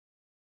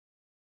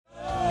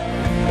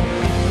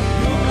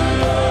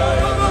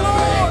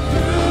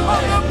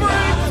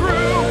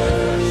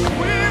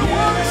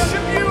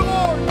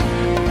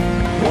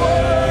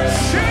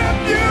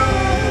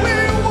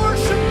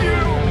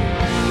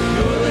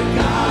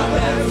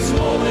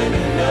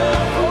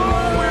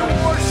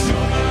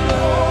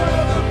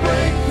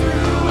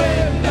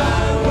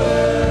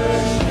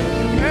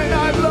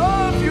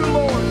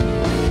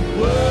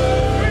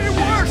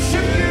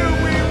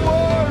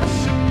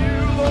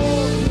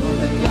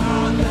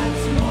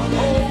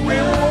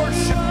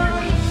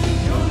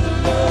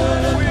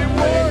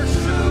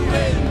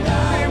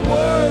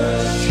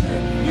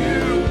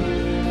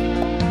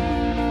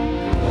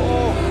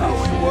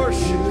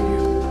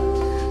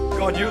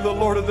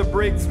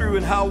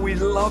how we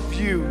love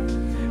you.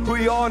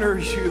 We honor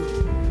you.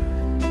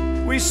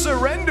 We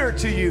surrender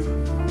to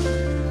you.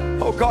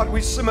 Oh God, we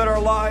submit our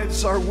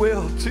lives, our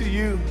will to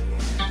you,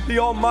 the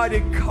Almighty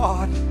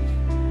God.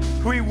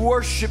 We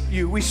worship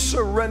you. We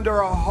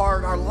surrender our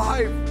heart, our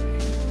life.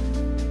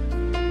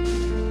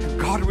 And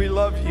God, we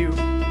love you.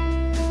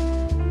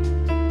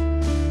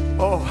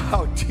 Oh,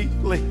 how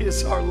deeply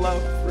is our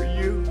love for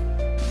you.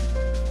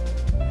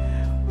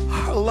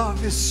 Our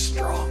love is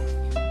strong.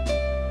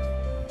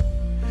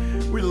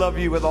 We love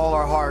you with all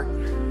our heart,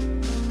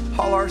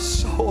 all our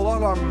soul,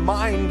 all our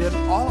mind, and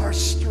all our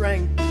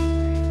strength.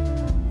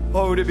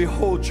 Oh, to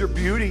behold your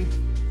beauty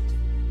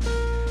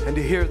and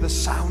to hear the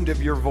sound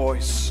of your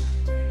voice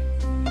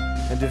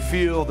and to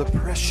feel the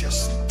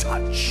precious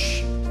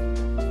touch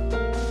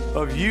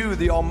of you,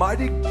 the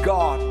Almighty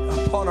God,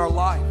 upon our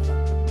life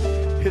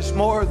is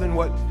more than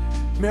what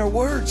mere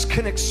words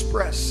can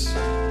express,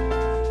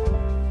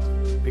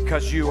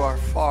 because you are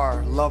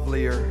far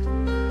lovelier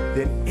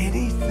than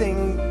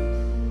anything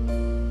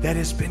that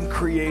has been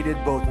created,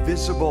 both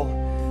visible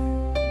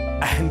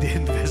and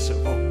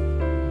invisible.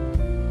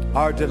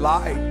 Our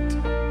delight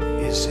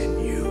is in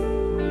you.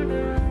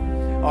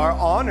 Our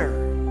honor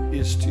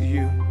is to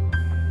you.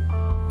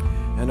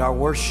 And our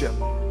worship,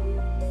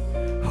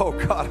 oh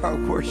God, our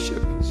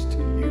worship is to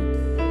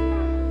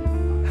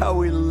you. How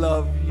we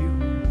love you.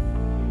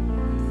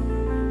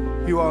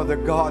 You are the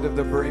God of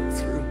the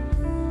breakthrough.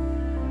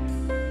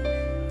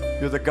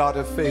 You're the God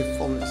of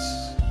faithfulness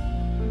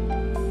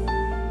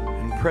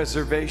and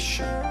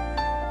preservation,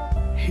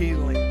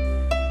 healing,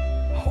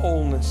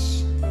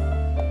 wholeness.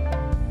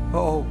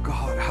 Oh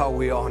God, how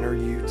we honor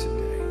you today.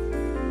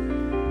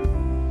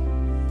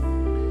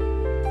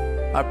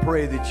 I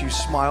pray that you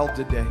smiled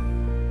today.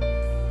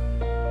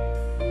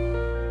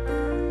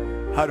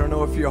 I don't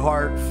know if your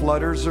heart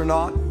flutters or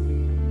not,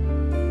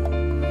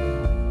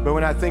 but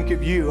when I think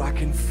of you, I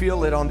can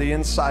feel it on the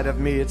inside of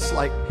me. It's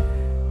like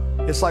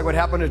what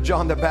happened to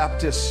John the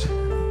Baptist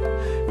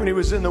when he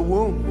was in the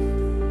womb.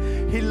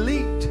 He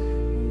leaped.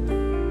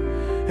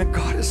 And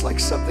God, is like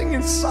something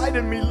inside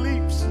of me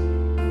leaps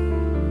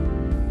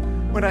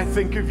when I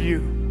think of you.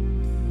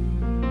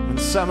 And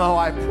somehow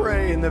I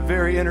pray in the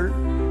very inner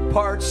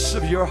parts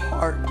of your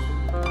heart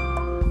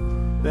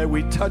that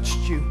we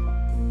touched you,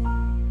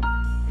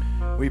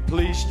 we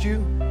pleased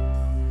you,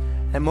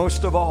 and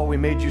most of all, we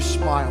made you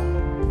smile.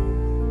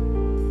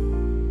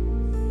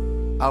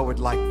 I would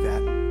like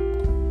that.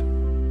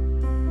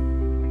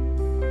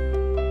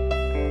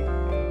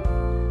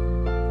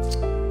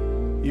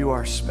 You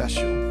are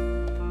special,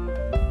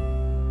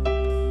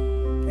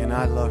 and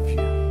I love you.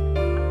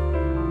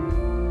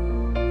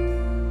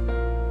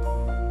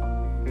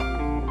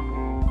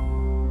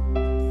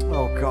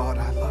 Oh God,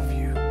 I love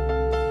you.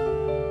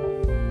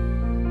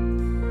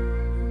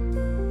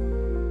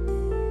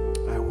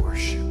 I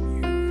worship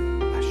you,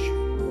 bless you.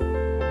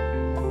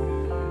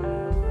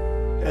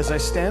 As I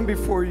stand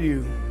before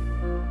you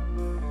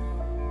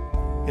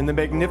in the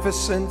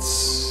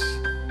magnificence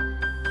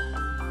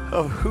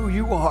of who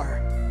you are,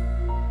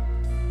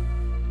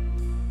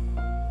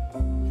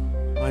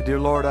 my dear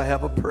Lord, I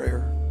have a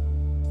prayer,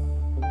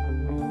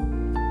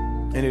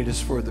 and it is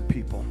for the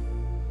people.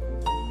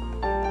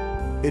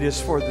 It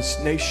is for this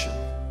nation.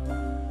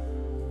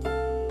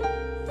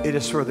 It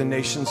is for the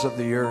nations of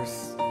the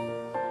earth.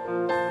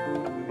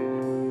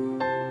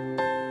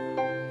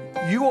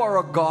 You are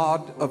a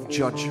God of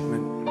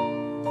judgment.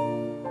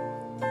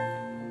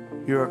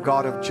 You're a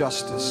God of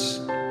justice.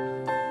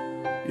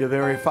 Your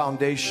very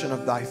foundation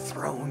of thy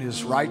throne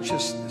is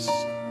righteousness,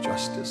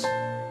 justice.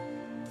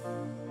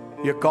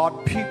 Yet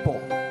God, people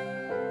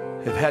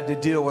have had to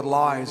deal with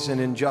lies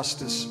and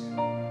injustice,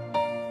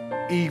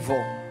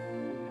 evil.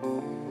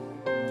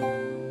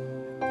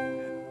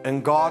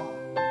 And God,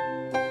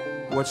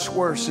 what's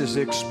worse is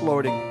the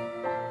exploiting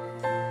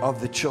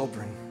of the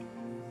children.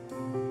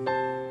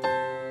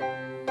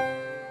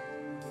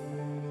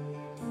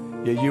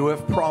 Yet you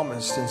have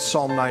promised in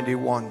Psalm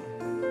 91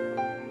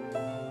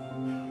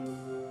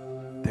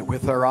 that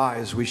with our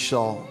eyes we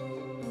shall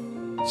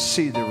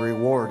see the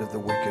reward of the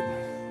wicked.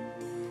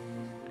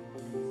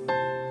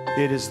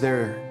 It is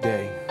their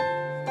day.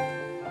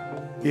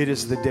 It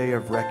is the day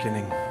of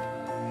reckoning.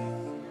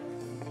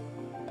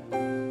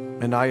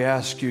 And I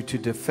ask you to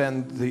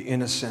defend the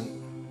innocent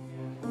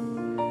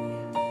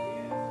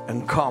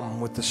and come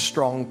with the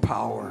strong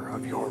power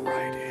of your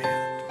right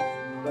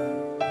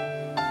hand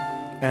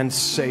and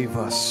save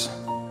us.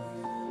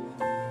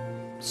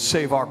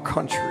 Save our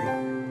country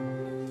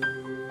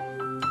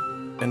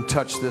and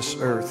touch this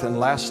earth. And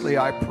lastly,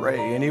 I pray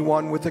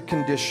anyone with a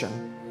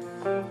condition,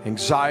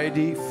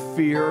 anxiety,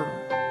 fear,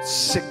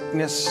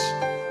 sickness,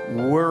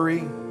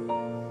 worry,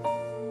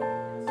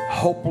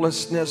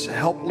 hopelessness,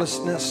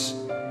 helplessness,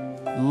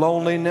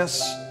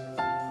 loneliness.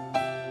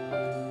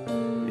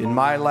 In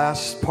my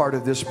last part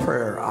of this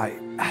prayer, I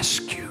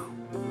ask you,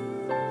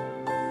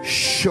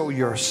 show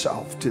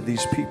yourself to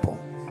these people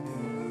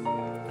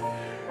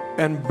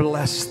and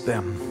bless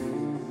them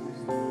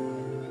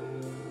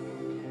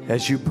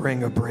as you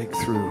bring a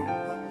breakthrough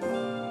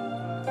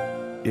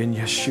In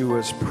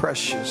Yeshua's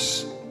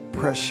precious,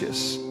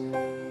 precious,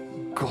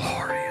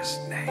 glorious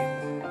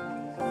name.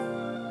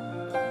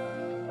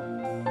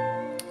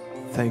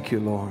 Thank you,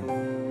 Lord.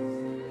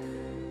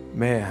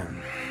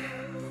 Man,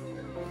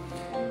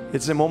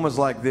 it's in moments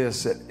like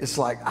this that it's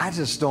like I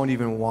just don't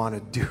even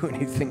want to do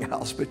anything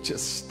else but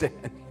just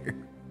stand here.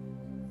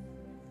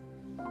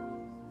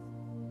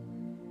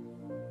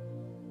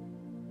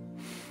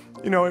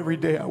 You know, every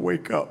day I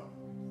wake up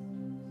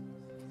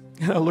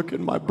and I look at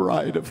my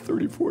bride of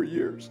 34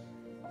 years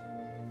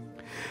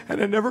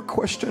and I never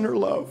question her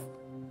love.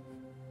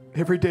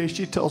 Every day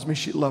she tells me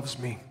she loves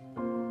me.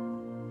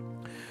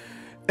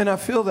 And I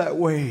feel that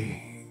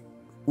way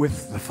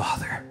with the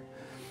Father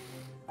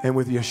and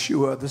with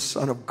Yeshua, the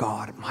Son of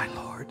God, my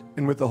Lord,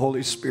 and with the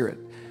Holy Spirit.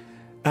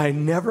 I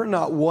never,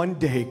 not one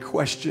day,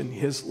 question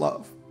His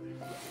love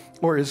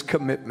or His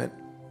commitment.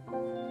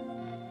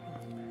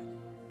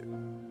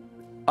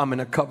 I'm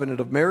in a covenant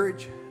of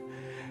marriage,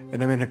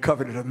 and I'm in a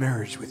covenant of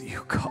marriage with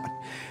you, God.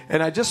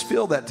 And I just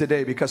feel that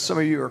today because some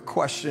of you are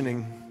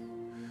questioning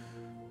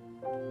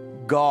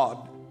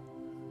God,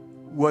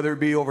 whether it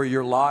be over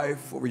your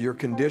life, over your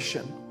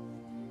condition.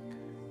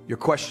 You're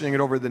questioning it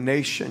over the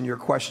nation. You're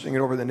questioning it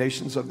over the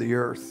nations of the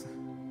earth.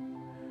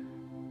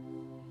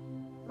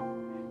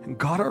 And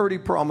God already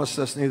promised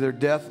us neither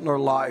death nor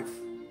life,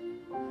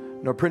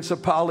 nor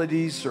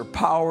principalities or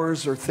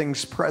powers or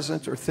things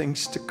present or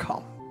things to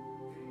come.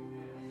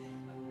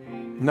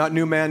 Not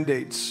new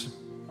mandates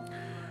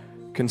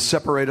can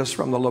separate us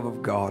from the love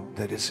of God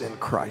that is in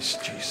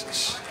Christ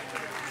Jesus.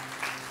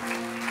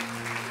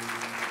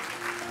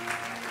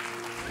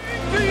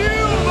 To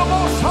you, the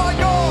Most High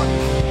God.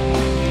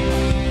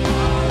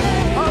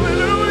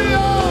 Hallelujah.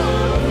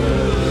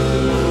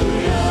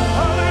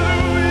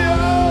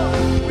 Hallelujah.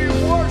 We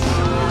worship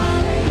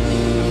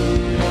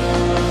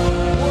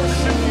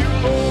you,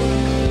 Lord.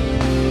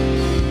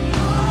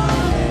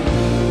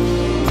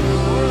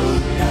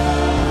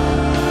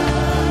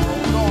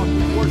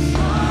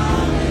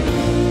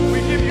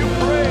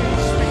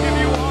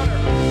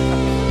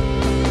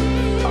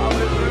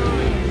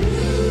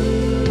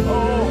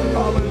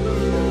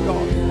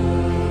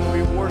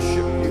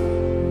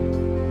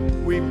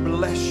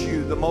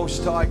 The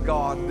Most High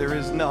God, there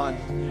is none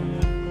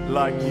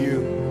like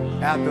you,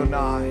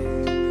 Adonai.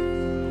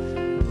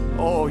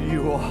 Oh,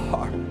 you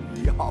are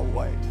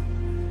Yahweh,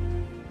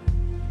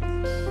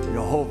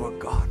 Jehovah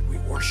God. We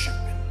worship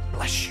and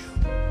bless you.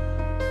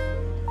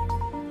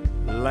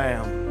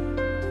 Lamb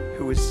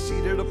who is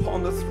seated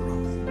upon the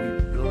throne, we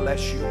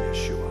bless you,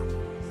 Yeshua.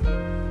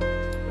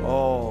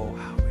 Oh,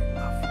 how we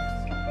love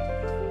you.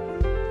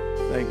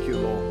 Thank you,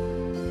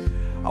 Lord.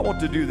 I want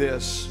to do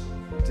this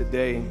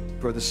today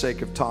for the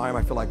sake of time.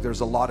 I feel like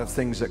there's a lot of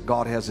things that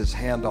God has His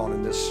hand on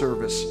in this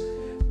service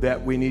that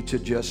we need to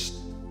just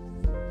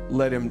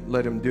let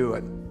him do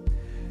it.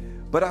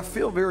 But I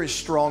feel very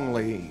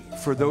strongly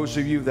for those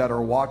of you that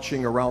are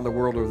watching around the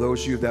world, or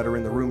those of you that are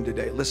in the room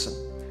today. Listen,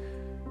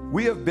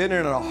 we have been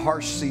in a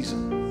harsh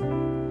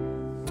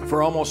season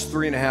for almost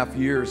 3.5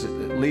 years, at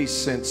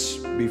least since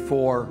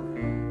before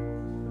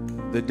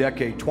the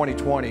decade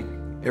 2020.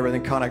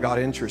 Everything kind of got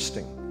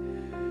interesting.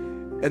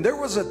 And there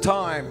was a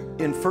time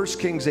in 1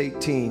 Kings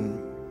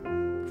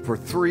 18, for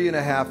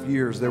 3.5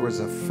 years, there was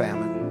a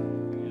famine.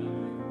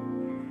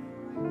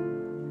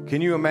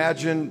 Can you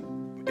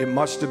imagine? It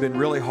must have been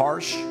really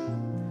harsh,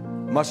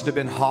 must have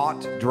been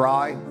hot,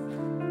 dry.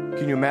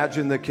 Can you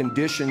imagine the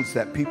conditions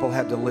that people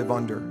had to live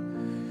under?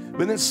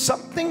 But then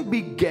something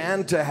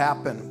began to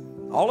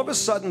happen. All of a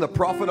sudden, the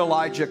prophet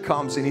Elijah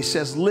comes and he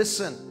says,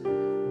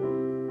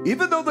 listen,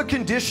 even though the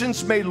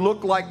conditions may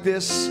look like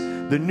this,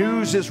 the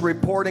news is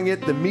reporting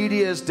it, the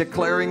media is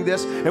declaring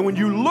this, and when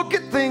you look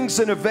at things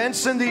and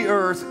events in the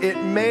earth, it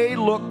may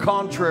look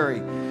contrary.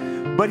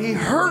 But he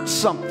heard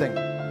something.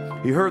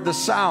 He heard the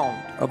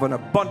sound of an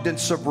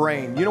abundance of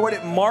rain. You know what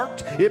it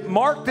marked? It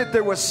marked that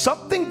there was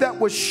something that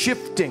was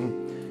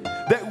shifting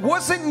that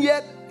wasn't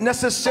yet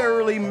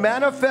necessarily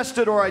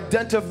manifested or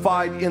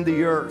identified in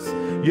the earth.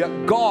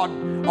 Yet God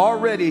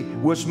already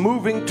was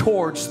moving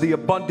towards the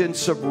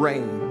abundance of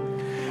rain.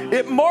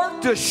 It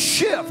marked a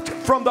shift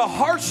from the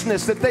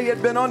harshness that they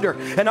had been under.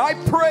 And I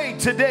pray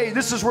today,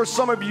 this is where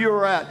some of you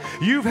are at.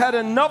 You've had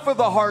enough of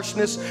the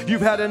harshness.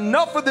 You've had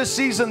enough of the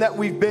season that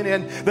we've been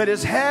in that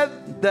has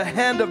had the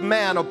hand of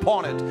man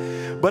upon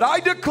it. But I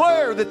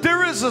declare that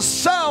there is a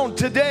sound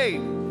today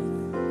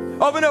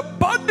of an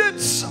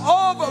abundance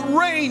of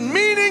rain,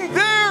 meaning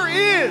there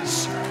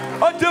is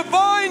a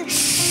divine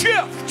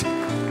shift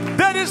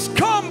that has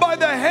come by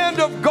the hand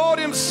of God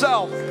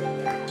Himself.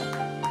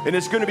 And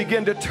it's going to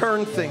begin to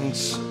turn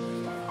things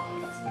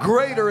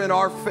greater in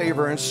our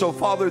favor. And so,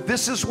 Father,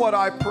 this is what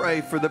I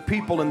pray for the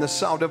people in the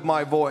sound of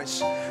my voice.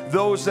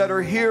 Those that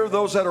are here,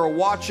 those that are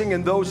watching,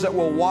 and those that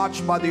will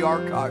watch by the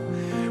archive.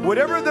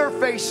 Whatever they're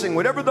facing,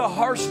 whatever the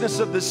harshness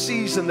of the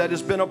season that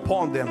has been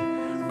upon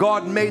them,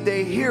 God, may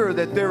they hear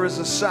that there is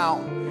a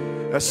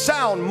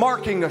sound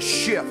marking a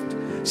shift.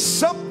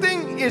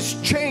 Something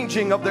is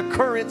changing of the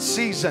current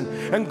season.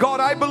 And God,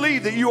 I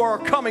believe that you are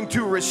coming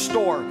to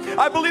restore.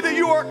 I believe that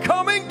you are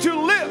coming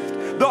to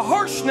lift the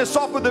harshness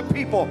off of the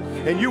people,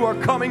 and you are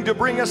coming to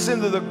bring us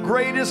into the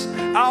greatest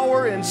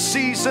hour and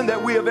season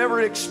that we have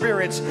ever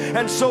experienced.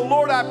 And so,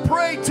 Lord, I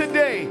pray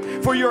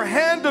today for your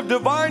hand of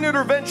divine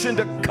intervention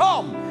to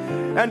come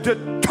and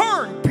to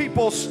turn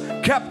people's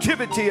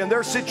captivity and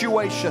their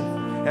situation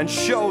and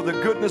show the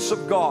goodness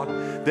of God,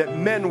 that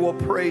men will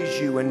praise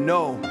you and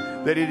know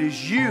that it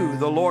is you,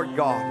 the Lord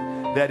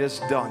God, that has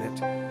done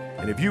it.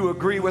 And if you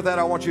agree with that,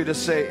 I want you to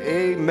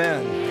say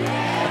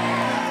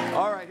amen.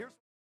 All right, here's